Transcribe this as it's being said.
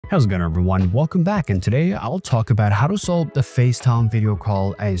How's it going, everyone? Welcome back, and today I'll talk about how to solve the FaceTime video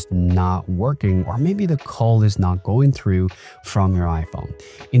call is not working, or maybe the call is not going through from your iPhone.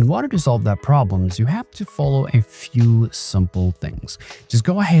 In order to solve that problem, you have to follow a few simple things. Just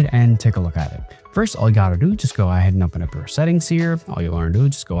go ahead and take a look at it. First, all you gotta do, just go ahead and open up your settings here. All you wanna do,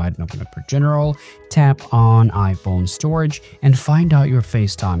 just go ahead and open up your general, tap on iPhone storage, and find out your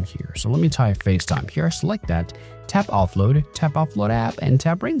FaceTime here. So let me type FaceTime here, select that, tap offload app, and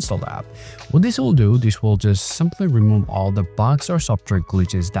tap reinstall the app. What this will do, this will just simply remove all the bugs or software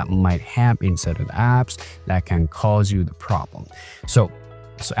glitches that might have inside of the apps that can cause you the problem. So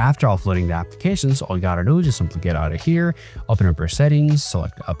after offloading the applications, all you gotta do is just simply get out of here, open up your settings,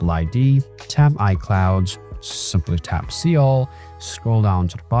 select Apple ID, tap iCloud, simply tap See All, scroll down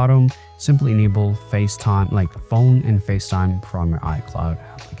to the bottom, simply enable FaceTime, like phone and FaceTime from your iCloud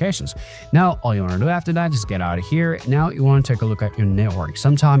applications. Now, all you want to do after that, just get out of here. Now, you want to take a look at your network.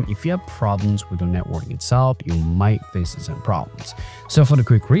 Sometimes, if you have problems with the network itself, you might face the same problems. So, for the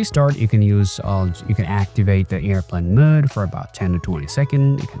quick restart, you can use, you can activate the airplane mode for about 10 to 20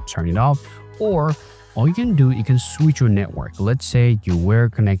 seconds. You can turn it off, or all you can do, you can switch your network. Let's say you were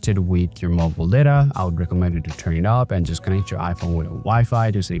connected with your mobile data. I would recommend you to turn it up and just connect your iPhone with a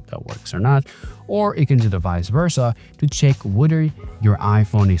Wi-Fi to see if that works or not. Or you can do the vice versa to check whether your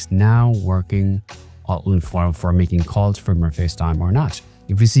iPhone is now working for making calls from your FaceTime or not.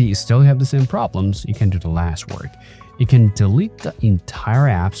 If you see you still have the same problems, you can do the last work. You can delete the entire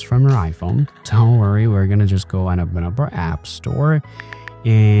apps from your iPhone. Don't worry, we're gonna just go and open up our app store.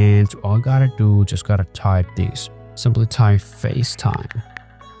 And all you gotta do, just gotta type this. Simply type FaceTime.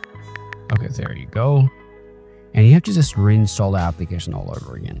 Okay, there you go. And you have to just reinstall the application all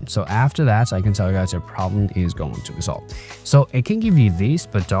over again. So after that, I can tell you guys your problem is going to be solved. So it can give you this,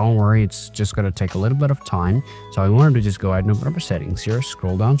 but don't worry, it's just gonna take a little bit of time. So I wanted to just go ahead and open up our settings here,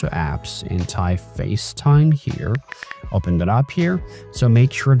 scroll down to apps and type FaceTime here. Open that up here. So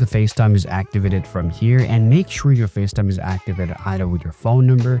make sure the FaceTime is activated from here, and make sure your FaceTime is activated either with your phone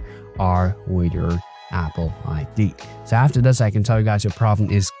number or with your Apple ID. So after this, I can tell you guys your problem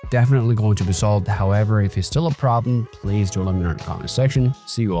is definitely going to be solved. However, if it's still a problem, please do let me know in the comment section.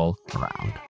 See you all around.